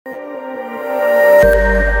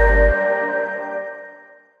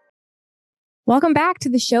Welcome back to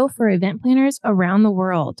the show for event planners around the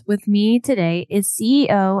world. With me today is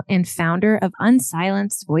CEO and founder of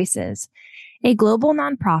Unsilenced Voices, a global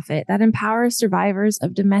nonprofit that empowers survivors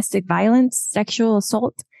of domestic violence, sexual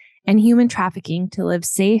assault, and human trafficking to live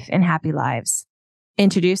safe and happy lives.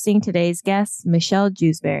 Introducing today's guest, Michelle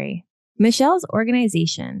Jewsbury. Michelle's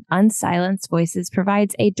organization, Unsilenced Voices,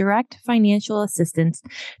 provides a direct financial assistance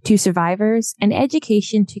to survivors and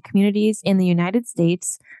education to communities in the United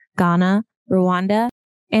States, Ghana, Rwanda,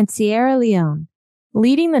 and Sierra Leone,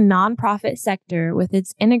 leading the nonprofit sector with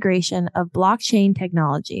its integration of blockchain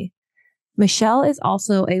technology. Michelle is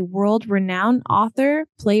also a world-renowned author,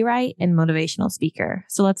 playwright, and motivational speaker.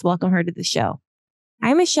 So let's welcome her to the show.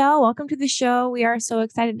 Hi, Michelle. Welcome to the show. We are so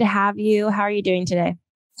excited to have you. How are you doing today?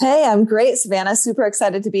 Hey, I'm great, Savannah. Super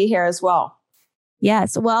excited to be here as well.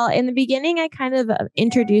 Yes. Well, in the beginning, I kind of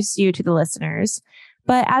introduced you to the listeners,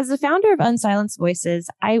 but as the founder of Unsilenced Voices,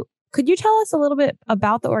 could you tell us a little bit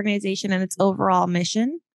about the organization and its overall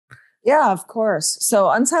mission? Yeah, of course. So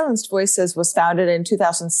Unsilenced Voices was founded in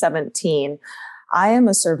 2017. I am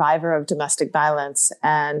a survivor of domestic violence,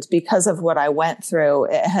 and because of what I went through,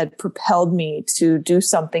 it had propelled me to do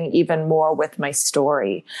something even more with my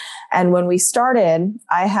story. And when we started,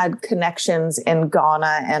 I had connections in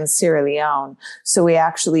Ghana and Sierra Leone. So we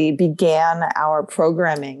actually began our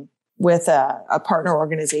programming with a partner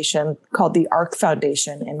organization called the ARC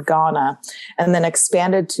Foundation in Ghana, and then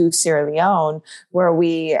expanded to Sierra Leone, where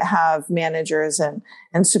we have managers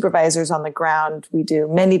and supervisors on the ground. We do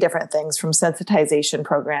many different things, from sensitization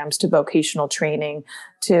programs to vocational training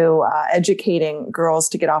to educating girls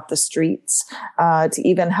to get off the streets, to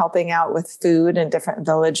even helping out with food in different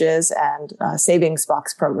villages and savings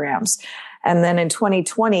box programs. And then in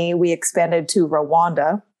 2020, we expanded to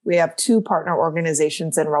Rwanda. We have 2 partner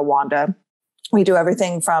organizations in Rwanda. We do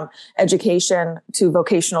everything from education to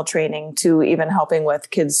vocational training to even helping with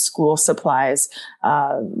kids' school supplies,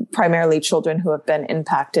 primarily children who have been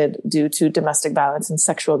impacted due to domestic violence and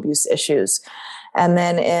sexual abuse issues. And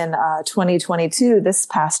then in 2022, this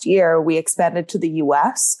past year, we expanded to the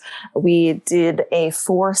U.S. We did a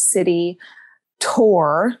 4-city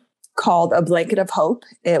tour called A Blanket of Hope.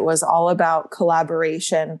 It was all about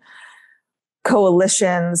collaboration,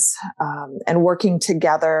 coalitions, and working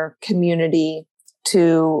together, community,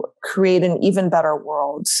 to create an even better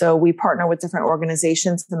world. So we partner with different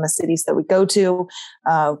organizations in the cities that we go to.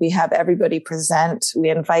 We have everybody present.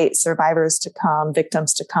 We invite survivors to come,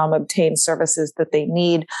 victims to come, obtain services that they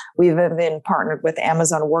need. We've even partnered with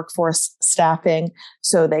Amazon Workforce Staffing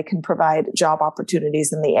so they can provide job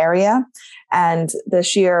opportunities in the area. And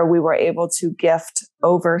this year we were able to gift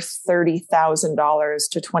over $30,000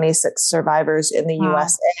 to 26 survivors in the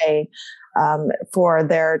USA for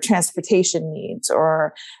their transportation needs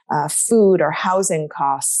or food or housing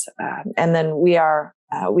costs. And then we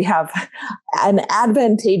have an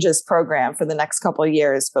advantageous program for the next couple of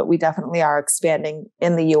years, but we definitely are expanding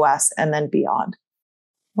in the US and then beyond.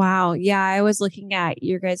 Wow. Yeah. I was looking at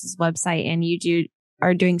your guys' website, and you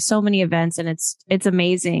are doing so many events, and it's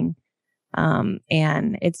amazing.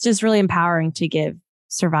 And it's just really empowering to give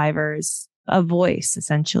survivors a voice,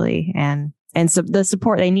 essentially, and the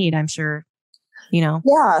support they need, I'm sure,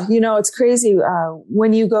 Yeah, it's crazy.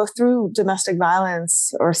 When you go through domestic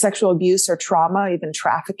violence or sexual abuse or trauma, even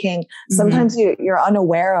trafficking, sometimes you're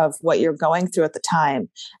unaware of what you're going through at the time.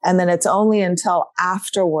 And then it's only until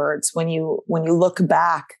afterwards when you look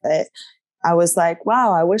back that I was like,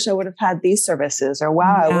 wow, I wish I would have had these services, or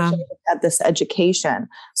wow, I wish I would have had this education.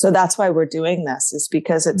 So that's why we're doing this, is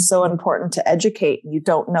because it's so important to educate. You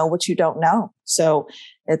don't know what you don't know. So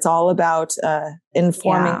it's all about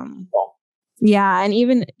informing people. Yeah. And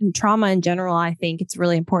even in trauma in general, I think it's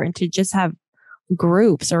really important to just have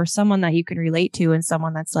groups or someone that you can relate to, and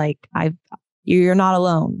someone that's like, you're not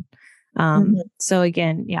alone. So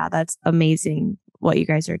again, yeah, that's amazing what you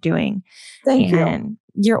guys are doing. Thank you.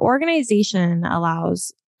 Your organization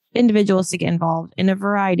allows individuals to get involved in a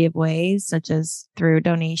variety of ways, such as through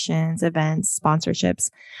donations, events, sponsorships.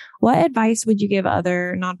 What advice would you give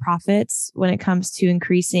other nonprofits when it comes to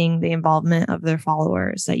increasing the involvement of their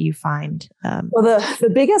followers that you find? Well,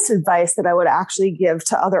 the biggest advice that I would actually give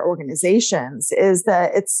to other organizations is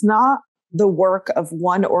that it's not the work of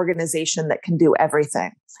one organization that can do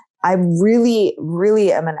everything. I really,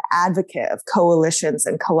 really am an advocate of coalitions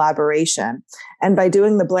and collaboration. And by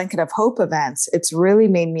doing the Blanket of Hope events, it's really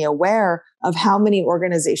made me aware of how many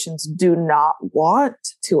organizations do not want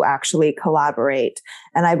to actually collaborate.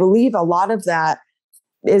 And I believe a lot of that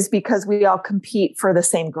is because we all compete for the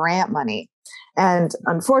same grant money. And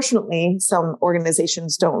unfortunately, some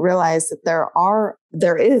organizations don't realize that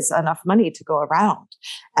there is enough money to go around,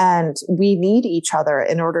 and we need each other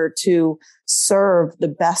in order to serve the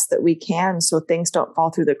best that we can so things don't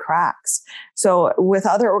fall through the cracks. So with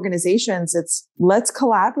other organizations, it's let's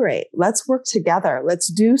collaborate, let's work together, let's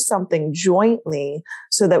do something jointly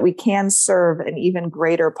so that we can serve an even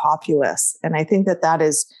greater populace. And I think that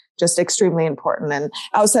is just extremely important. And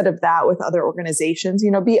outside of that, with other organizations,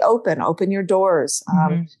 be open your doors,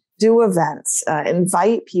 do events,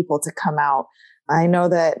 invite people to come out. I know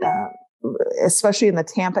that, especially in the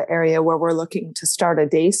Tampa area where we're looking to start a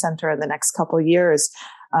day center in the next couple of years,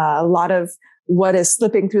 a lot of what is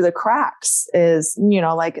slipping through the cracks is,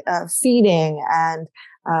 like feeding and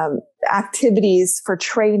activities for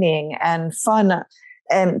training and fun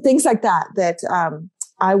and things like that.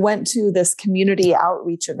 I went to this community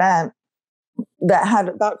outreach event that had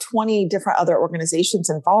about 20 different other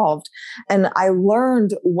organizations involved, and I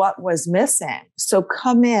learned what was missing. So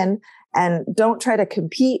come in and don't try to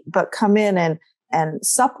compete, but come in and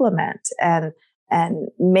supplement and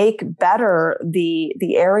make better the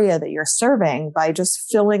area that you're serving by just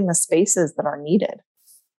filling the spaces that are needed.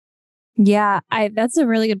 Yeah, that's a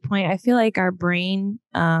really good point. I feel like our brain,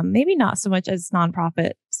 maybe not so much as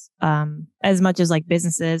nonprofits, as much as like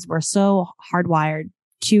businesses, we're so hardwired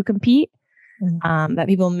to compete, that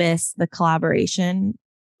people miss the collaboration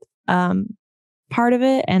part of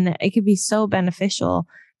it. And it could be so beneficial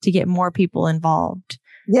to get more people involved.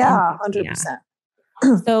 Yeah, 100%.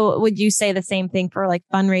 So would you say the same thing for like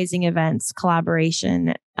fundraising events,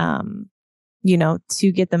 collaboration,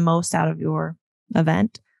 to get the most out of your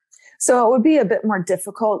event? So it would be a bit more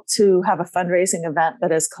difficult to have a fundraising event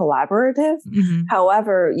that is collaborative.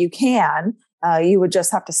 However, you would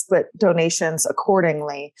just have to split donations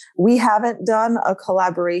accordingly. We haven't done a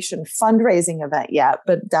collaboration fundraising event yet,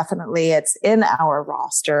 but definitely it's in our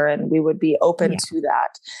roster and we would be open to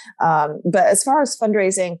that. But as far as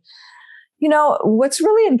fundraising, what's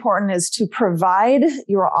really important is to provide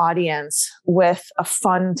your audience with a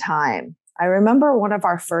fun time. I remember one of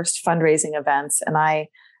our first fundraising events, and I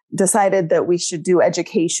decided that we should do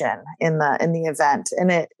education in the event.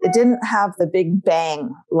 And it didn't have the big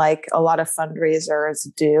bang like a lot of fundraisers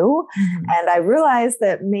do. And I realized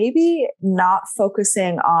that maybe not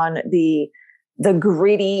focusing on the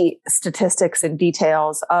gritty statistics and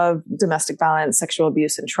details of domestic violence, sexual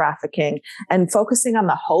abuse, and trafficking, and focusing on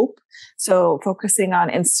the hope. So focusing on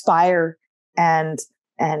inspire and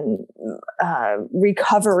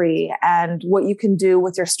recovery and what you can do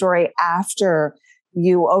with your story after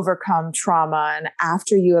you overcome trauma and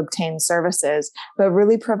after you obtain services, but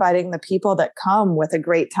really providing the people that come with a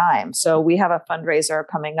great time. So we have a fundraiser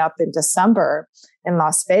coming up in December in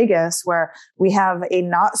Las Vegas where we have a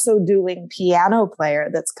not so dueling piano player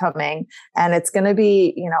that's coming, and it's going to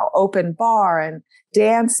be, open bar and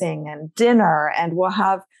dancing and dinner, and we'll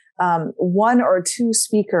have one or two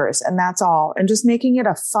speakers, and that's all. And just making it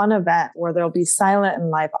a fun event where there'll be silent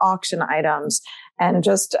and live auction items and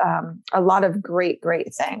just a lot of great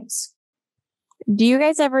things. Do you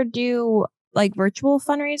guys ever do like virtual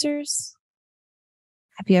fundraisers?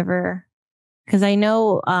 Have you ever? Because I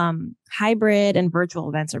know hybrid and virtual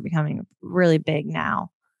events are becoming really big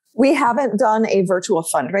now. We haven't done a virtual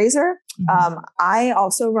fundraiser. I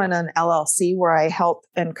also run an LLC where I help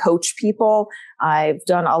and coach people. I've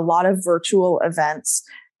done a lot of virtual events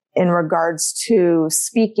in regards to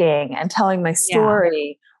speaking and telling my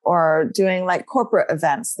story, or doing like corporate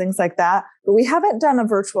events, things like that. But we haven't done a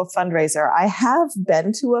virtual fundraiser. I have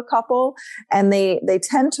been to a couple and they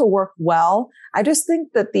tend to work well. I just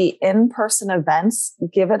think that the in-person events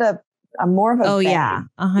give it a more of a bang. Yeah,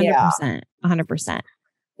 100%. 100%.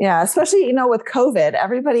 Yeah, especially, with COVID,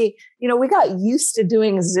 everybody, we got used to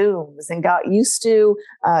doing Zooms and got used to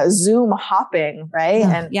Zoom hopping, right?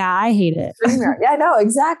 And I hate it. Yeah, no,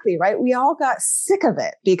 exactly, right? We all got sick of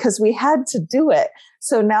it because we had to do it.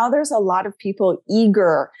 So now there's a lot of people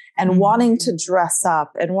eager and wanting to dress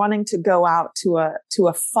up and wanting to go out to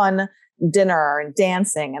a fun dinner and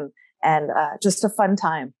dancing and just a fun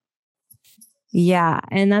time. Yeah.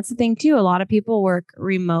 And that's the thing too. A lot of people work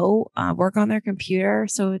remote, work on their computer.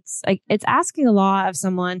 So it's asking a lot of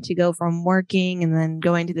someone to go from working and then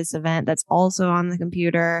going to this event that's also on the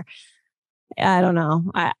computer. I don't know.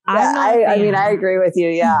 I agree with you.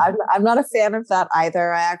 Yeah. I'm not a fan of that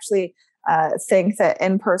either. I actually think that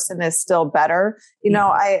in person is still better.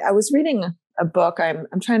 I was reading a book. I'm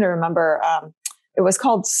trying to remember, it was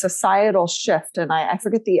called Societal Shift, and I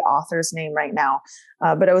forget the author's name right now,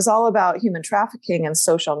 but it was all about human trafficking and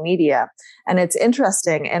social media. And it's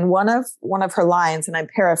interesting. And one of her lines, and I'm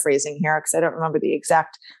paraphrasing here because I don't remember the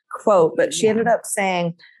exact quote, but she ended up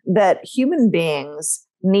saying that human beings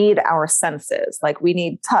need our senses. Like we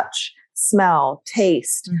need touch, smell,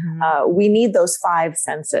 taste. We need those five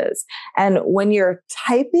senses. And when you're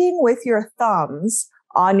typing with your thumbs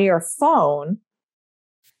on your phone,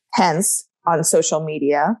 hence on social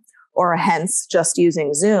media, or hence just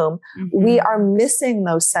using Zoom, we are missing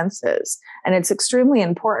those senses. And it's extremely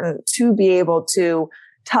important to be able to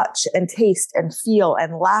touch and taste and feel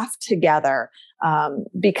and laugh together,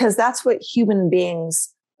 because that's what human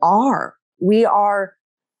beings are. We are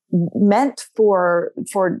meant for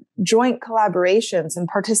joint collaborations and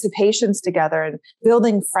participations together and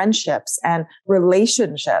building friendships and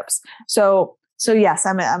relationships. So yes,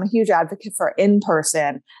 I'm a huge advocate for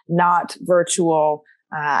in-person, not virtual.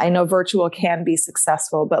 I know virtual can be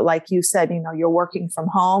successful, but like you said, you're working from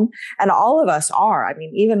home, and all of us are. I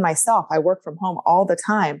mean, even myself, I work from home all the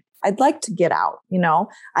time. I'd like to get out,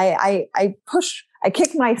 I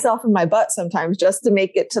kick myself in my butt sometimes just to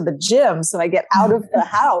make it to the gym so I get out of the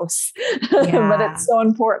house. But it's so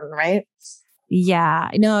important, right? Yeah,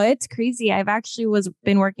 no, it's crazy. I've actually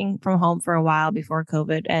been working from home for a while before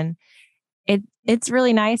COVID, and it's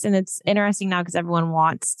really nice. And it's interesting now because everyone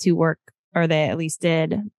wants to work, or they at least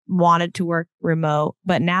wanted to work remote.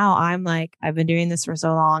 But now I'm like, I've been doing this for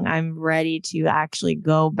so long. I'm ready to actually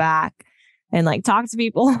go back and like talk to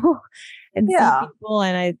people and see people.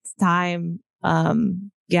 And it's time.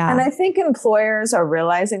 And I think employers are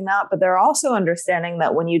realizing that, but they're also understanding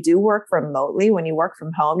that when you do work remotely, when you work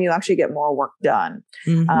from home, you actually get more work done.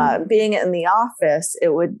 Being in the office,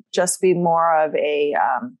 it would just be more of a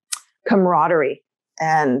camaraderie.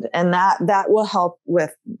 And that will help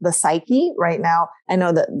with the psyche right now. I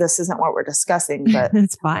know that this isn't what we're discussing, but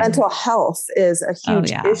it's fine. Mental health is a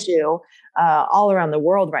huge issue all around the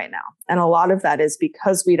world right now. And a lot of that is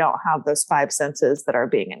because we don't have those five senses that are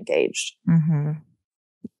being engaged.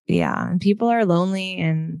 Yeah. And people are lonely,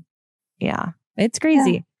 and it's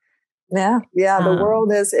crazy. Yeah. The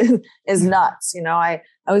world is nuts. I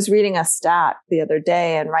was reading a stat the other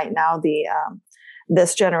day, and right now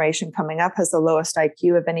this generation coming up has the lowest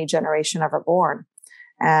IQ of any generation ever born.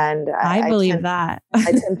 And I believe that.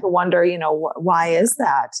 I tend to wonder, why is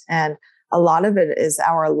that? And a lot of it is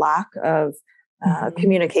our lack of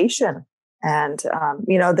communication. And,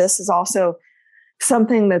 this is also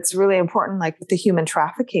something that's really important, like with the human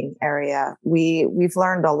trafficking area. We've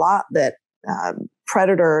learned a lot that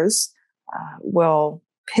predators will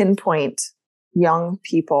pinpoint young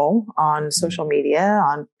people on social media,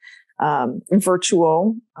 on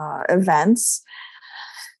virtual events,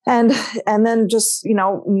 and then just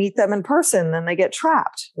meet them in person. Then they get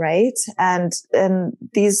trapped, right? And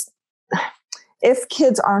these, if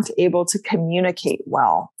kids aren't able to communicate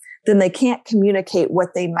well, then they can't communicate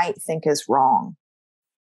what they might think is wrong.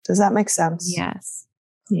 Does that make sense? Yes.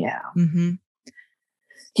 Yeah.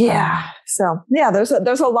 Yeah. So there's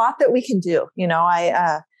a lot that we can do.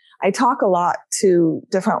 I talk a lot to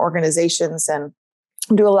different organizations and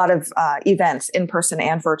do a lot of events in person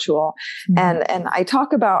and virtual. And I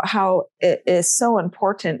talk about how it is so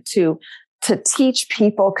important to teach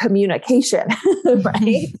people communication,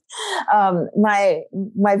 right?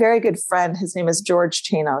 My very good friend, his name is George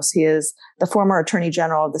Chanos. He is the former Attorney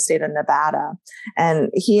General of the state of Nevada. And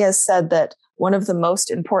he has said that one of the most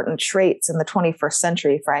important traits in the 21st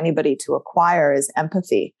century for anybody to acquire is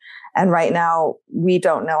empathy. And right now, we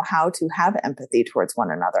don't know how to have empathy towards one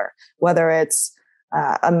another, whether it's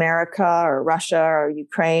America or Russia or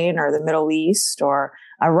Ukraine or the Middle East or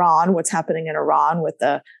Iran, what's happening in Iran with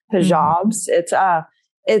the hijabs.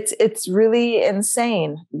 It's really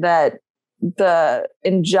insane that the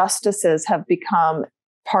injustices have become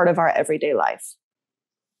part of our everyday life.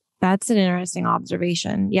 That's an interesting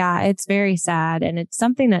observation. Yeah, it's very sad. And it's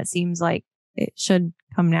something that seems like it should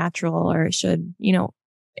come natural, or it should,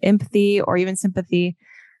 empathy or even sympathy.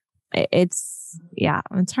 It's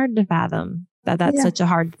hard to fathom that's such a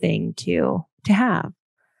hard thing to have.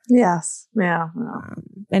 Yes. Yeah.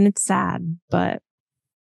 And it's sad, but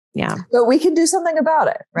but we can do something about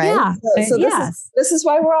it, right? Yeah. So this is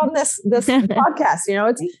why we're on this podcast.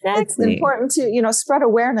 It's important to, spread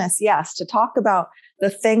awareness. Yes. To talk about the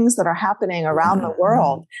things that are happening around the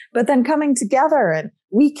world, but then coming together, and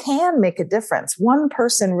we can make a difference. One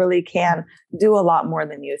person really can do a lot more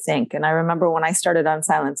than you think. And I remember when I started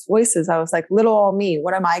Unsilenced Voices, I was like, little old me,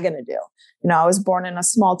 what am I going to do? I was born in a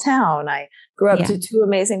small town. I grew up to two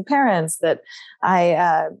amazing parents that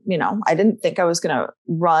I didn't think I was going to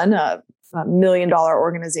run a $1 million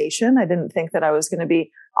organization. I didn't think that I was going to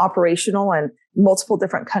be operational in multiple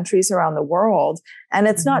different countries around the world. And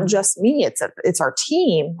it's not just me, it's our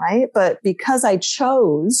team, right? But because I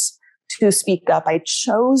chose to speak up. I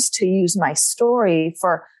chose to use my story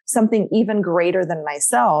for something even greater than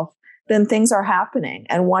myself. Then things are happening.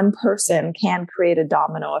 And one person can create a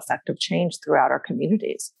domino effect of change throughout our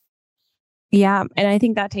communities. Yeah. And I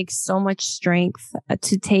think that takes so much strength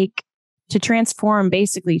to transform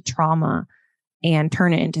basically trauma and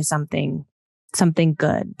turn it into something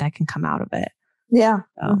good that can come out of it. Yeah.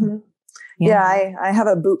 So, mm-hmm. Yeah. I have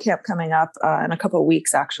a boot camp coming up in a couple of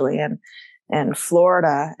weeks, actually, in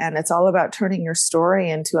Florida. And it's all about turning your story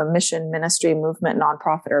into a mission, ministry, movement,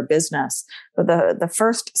 nonprofit, or business. But the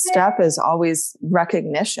first step is always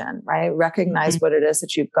recognition, right? Recognize what it is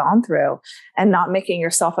that you've gone through and not making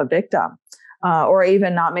yourself a victim. Or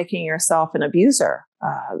even not making yourself an abuser.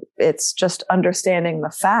 It's just understanding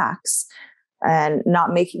the facts and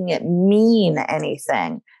not making it mean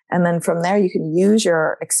anything. And then from there, you can use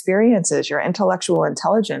your experiences, your intellectual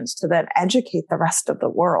intelligence to then educate the rest of the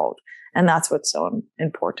world. And that's what's so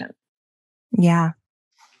important. Yeah.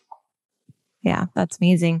 Yeah, that's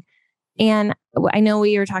amazing. And I know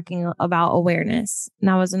we were talking about awareness. And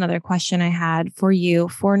that was another question I had for you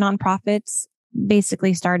for nonprofits.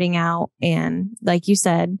 Basically starting out and like you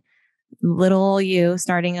said, little you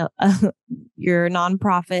starting your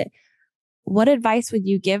nonprofit, what advice would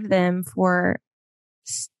you give them for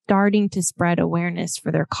starting to spread awareness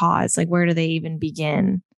for their cause? Like, where do they even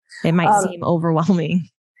begin? It might seem overwhelming.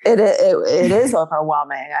 It is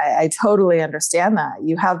overwhelming. I totally understand that.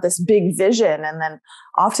 You have this big vision, and then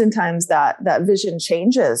oftentimes that vision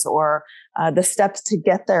changes, or the steps to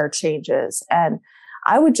get there changes. And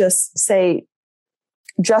I would just say,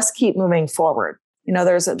 just keep moving forward. You know,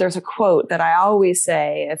 there's a quote that I always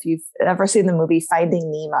say, if you've ever seen the movie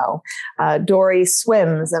Finding Nemo, Dory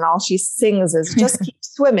swims and all she sings is just keep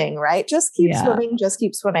swimming, right? Just keep swimming, just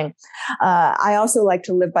keep swimming. I also like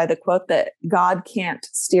to live by the quote that God can't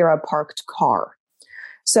steer a parked car.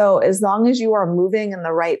 So as long as you are moving in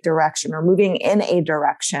the right direction or moving in a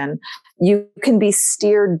direction, you can be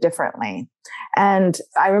steered differently. And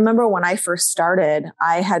I remember when I first started,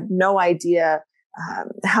 I had no idea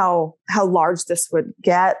how large this would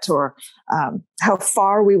get, or how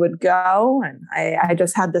far we would go. And I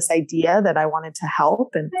just had this idea that I wanted to help,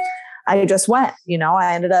 and I just went. You know,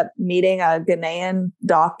 I ended up meeting a Ghanaian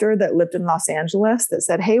doctor that lived in Los Angeles that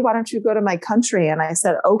said, "Hey, why don't you go to my country?" And I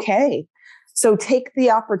said, "Okay." So take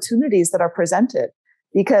the opportunities that are presented,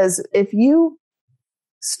 because if you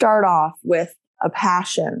start off with a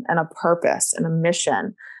passion and a purpose and a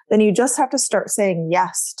mission, then you just have to start saying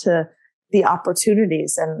yes to the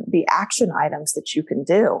opportunities and the action items that you can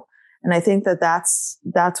do. And I think that that's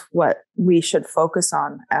what we should focus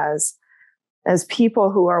on as people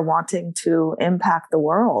who are wanting to impact the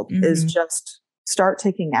world, is just start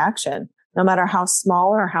taking action, no matter how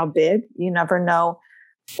small or how big. You never know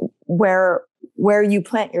where you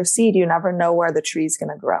plant your seed. You never know where the tree's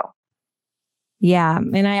going to grow. Yeah.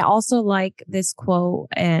 And I also like this quote,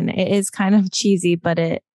 and it is kind of cheesy, but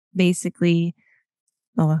it basically,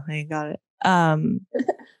 oh, I got it.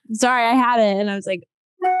 Sorry, I had it and I was like,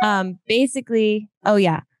 basically, oh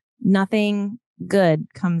yeah, nothing good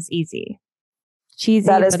comes easy. Cheesy.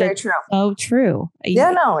 That is very true. So true.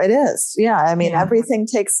 Yeah, no, it is. Yeah. I mean, everything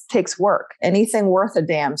takes work. Anything worth a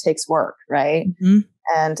damn takes work. Right. Mm-hmm.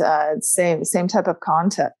 And, same type of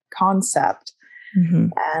concept. Mm-hmm.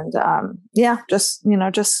 And,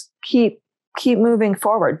 just keep moving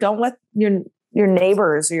forward. Don't let your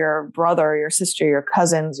neighbors, your brother, your sister, your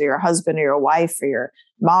cousins, or your husband, or your wife, or your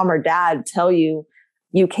mom or dad tell you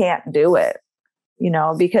can't do it,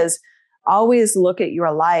 because always look at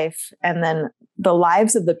your life and then the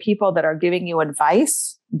lives of the people that are giving you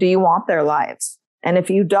advice. Do you want their lives? And if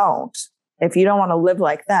you don't want to live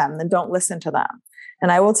like them, then don't listen to them.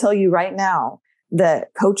 And I will tell you right now that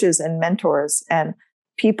coaches and mentors and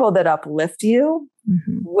people that uplift you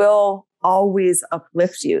will always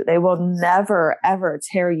uplift you. They will never, ever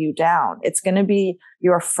tear you down. It's going to be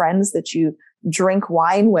your friends that you drink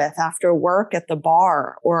wine with after work at the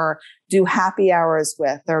bar, or do happy hours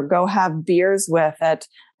with, or go have beers with at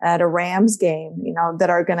a Rams game,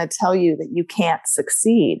 that are going to tell you that you can't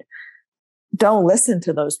succeed. Don't listen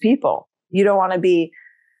to those people. You don't want to be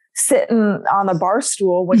sitting on the bar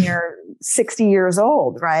stool when you're 60 years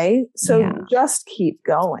old, right? So just keep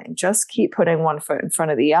going. Just keep putting one foot in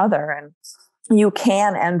front of the other, and you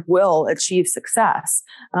can and will achieve success.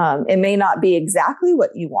 It may not be exactly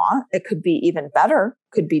what you want. It could be even better,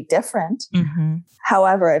 could be different. Mm-hmm.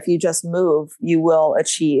 However, if you just move, you will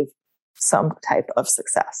achieve some type of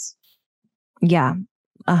success. Yeah,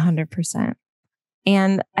 100%.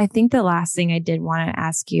 And I think the last thing I did want to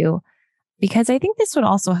ask you because I think this would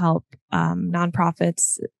also help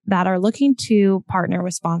nonprofits that are looking to partner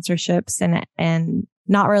with sponsorships and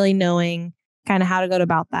not really knowing kind of how to go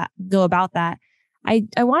about that. I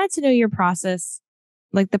wanted to know your process,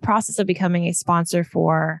 like the process of becoming a sponsor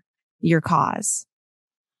for your cause.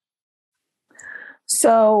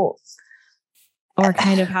 So, or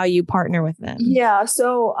kind of how you partner with them. Yeah.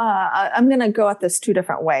 So I'm going to go at this two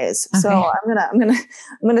different ways. Okay. So I'm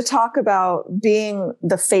going to talk about being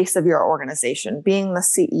the face of your organization, being the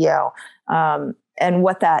CEO, and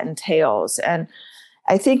what that entails. And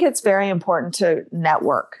I think it's very important to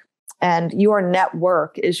network, and your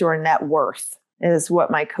network is your net worth, is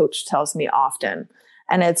what my coach tells me often.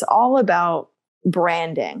 And it's all about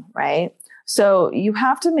branding, right? So you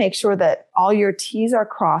have to make sure that all your T's are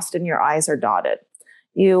crossed and your I's are dotted.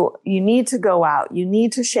 You need to go out. You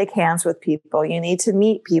need to shake hands with people. You need to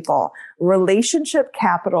meet people. Relationship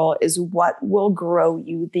capital is what will grow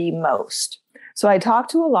you the most. So I talk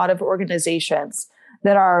to a lot of organizations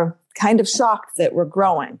that are kind of shocked that we're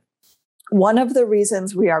growing. One of the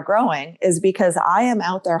reasons we are growing is because I am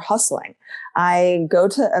out there hustling. I go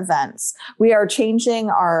to events. We are changing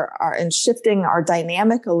our and shifting our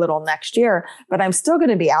dynamic a little next year, but I'm still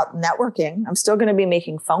going to be out networking. I'm still going to be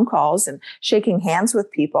making phone calls and shaking hands with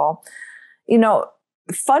people. You know,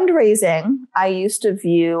 fundraising, I used to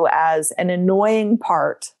view as an annoying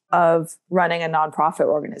part of running a nonprofit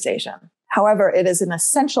organization. However, it is an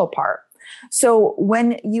essential part. So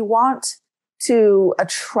when you want to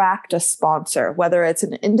attract a sponsor, whether it's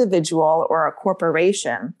an individual or a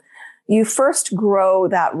corporation, you first grow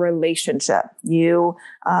that relationship. You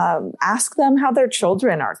ask them how their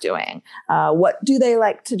children are doing. What do they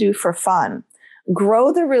like to do for fun?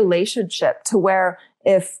 Grow the relationship to where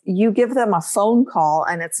if you give them a phone call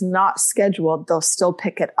and it's not scheduled, they'll still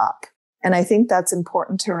pick it up. And I think that's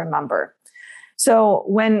important to remember. So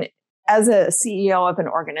as a CEO of an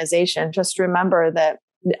organization, just remember that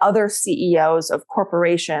other CEOs of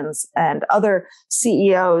corporations and other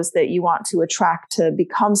CEOs that you want to attract to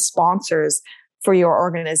become sponsors for your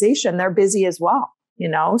organization, they're busy as well, you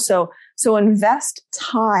know? So invest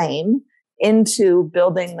time into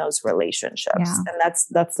building those relationships. Yeah. And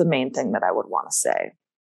that's the main thing that I would want to say.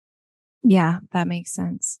 Yeah, that makes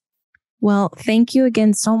sense. Well, thank you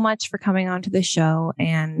again so much for coming onto the show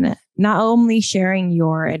and not only sharing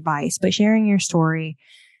your advice, but sharing your story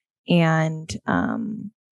and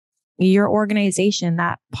your organization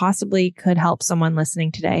that possibly could help someone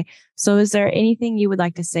listening today. So is there anything you would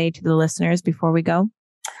like to say to the listeners before we go?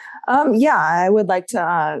 Yeah, I would like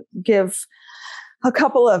to give a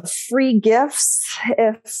couple of free gifts.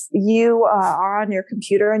 If you are on your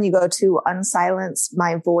computer and you go to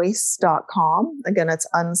unsilencemyvoice.com, again, it's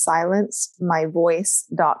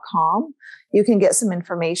unsilencemyvoice.com, you can get some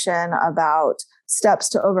information about steps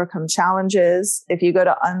to overcome challenges. If you go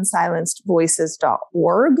to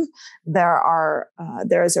unsilencedvoices.org,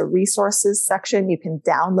 there is a resources section. You can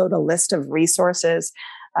download a list of resources.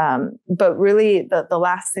 But really, the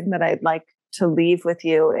last thing that I'd like to leave with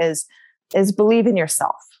you is believe in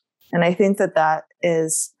yourself. And I think that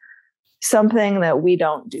is something that we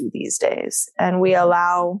don't do these days. And we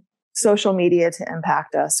allow social media to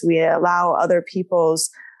impact us. We allow other people's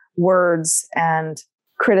words and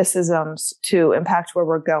criticisms to impact where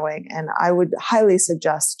we're going. And I would highly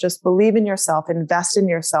suggest just believe in yourself, invest in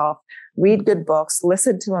yourself, read good books,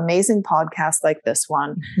 listen to amazing podcasts like this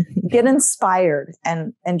one, get inspired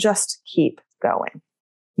and just keep going.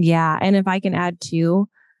 Yeah. And if I can add too,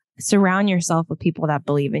 surround yourself with people that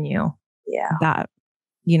believe in you. Yeah. That,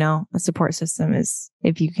 you know, a support system is,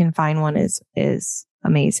 if you can find one, is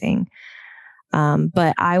amazing.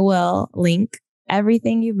 But I will link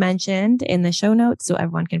everything you've mentioned in the show notes so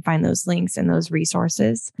everyone can find those links and those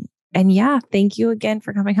resources. And yeah, thank you again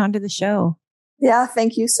for coming onto the show. Yeah,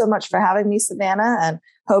 thank you so much for having me, Savannah, and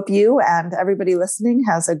hope you and everybody listening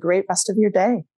has a great rest of your day.